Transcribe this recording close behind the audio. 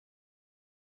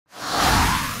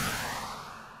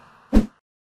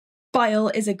Bile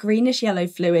is a greenish-yellow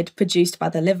fluid produced by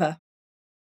the liver.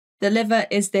 The liver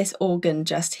is this organ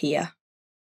just here.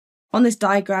 On this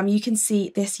diagram, you can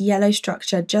see this yellow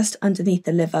structure just underneath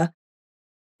the liver.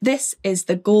 This is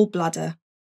the gallbladder.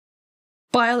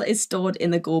 Bile is stored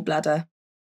in the gallbladder.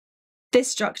 This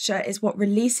structure is what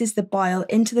releases the bile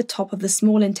into the top of the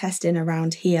small intestine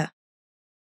around here.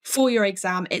 For your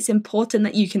exam, it's important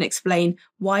that you can explain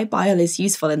why bile is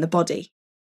useful in the body.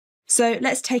 So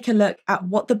let's take a look at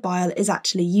what the bile is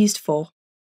actually used for.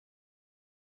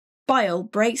 Bile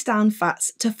breaks down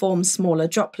fats to form smaller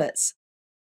droplets.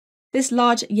 This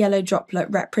large yellow droplet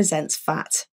represents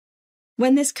fat.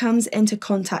 When this comes into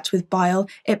contact with bile,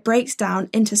 it breaks down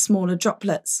into smaller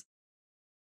droplets.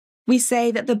 We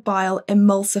say that the bile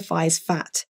emulsifies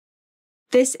fat.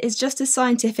 This is just a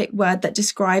scientific word that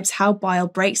describes how bile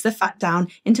breaks the fat down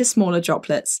into smaller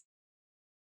droplets.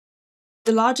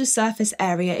 The larger surface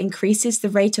area increases the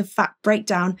rate of fat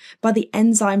breakdown by the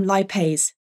enzyme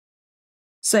lipase.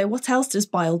 So what else does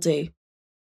bile do?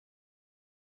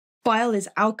 Bile is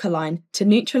alkaline to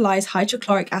neutralize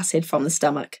hydrochloric acid from the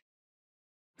stomach.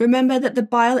 Remember that the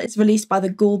bile is released by the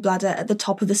gallbladder at the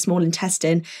top of the small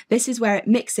intestine. This is where it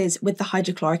mixes with the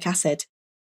hydrochloric acid.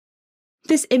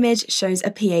 This image shows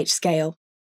a pH scale.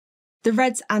 The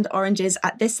reds and oranges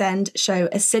at this end show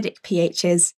acidic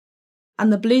pHs,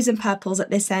 and the blues and purples at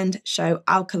this end show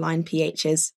alkaline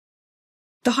pHs.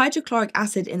 The hydrochloric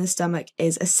acid in the stomach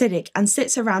is acidic and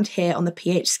sits around here on the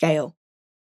pH scale.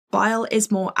 Bile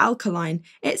is more alkaline,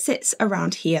 it sits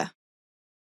around here.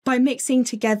 By mixing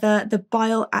together, the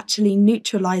bile actually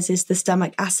neutralizes the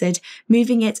stomach acid,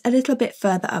 moving it a little bit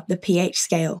further up the pH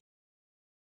scale.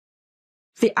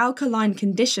 The alkaline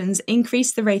conditions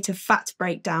increase the rate of fat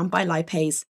breakdown by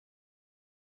lipase.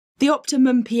 The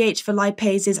optimum pH for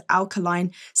lipase is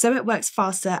alkaline, so it works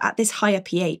faster at this higher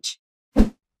pH.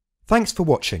 Thanks for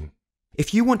watching.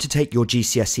 If you want to take your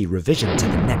GCSE revision to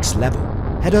the next level,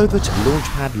 head over to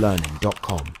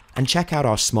launchpadlearning.com and check out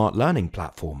our smart learning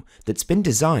platform that's been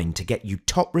designed to get you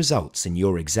top results in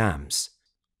your exams.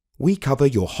 We cover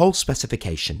your whole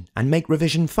specification and make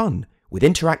revision fun with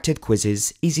interactive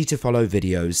quizzes, easy to follow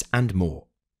videos and more.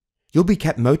 You'll be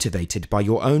kept motivated by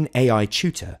your own AI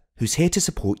tutor who's here to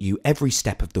support you every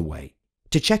step of the way.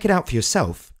 To check it out for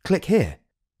yourself, click here.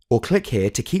 Or click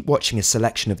here to keep watching a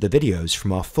selection of the videos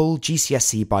from our full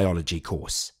GCSE Biology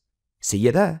course. See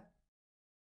you there!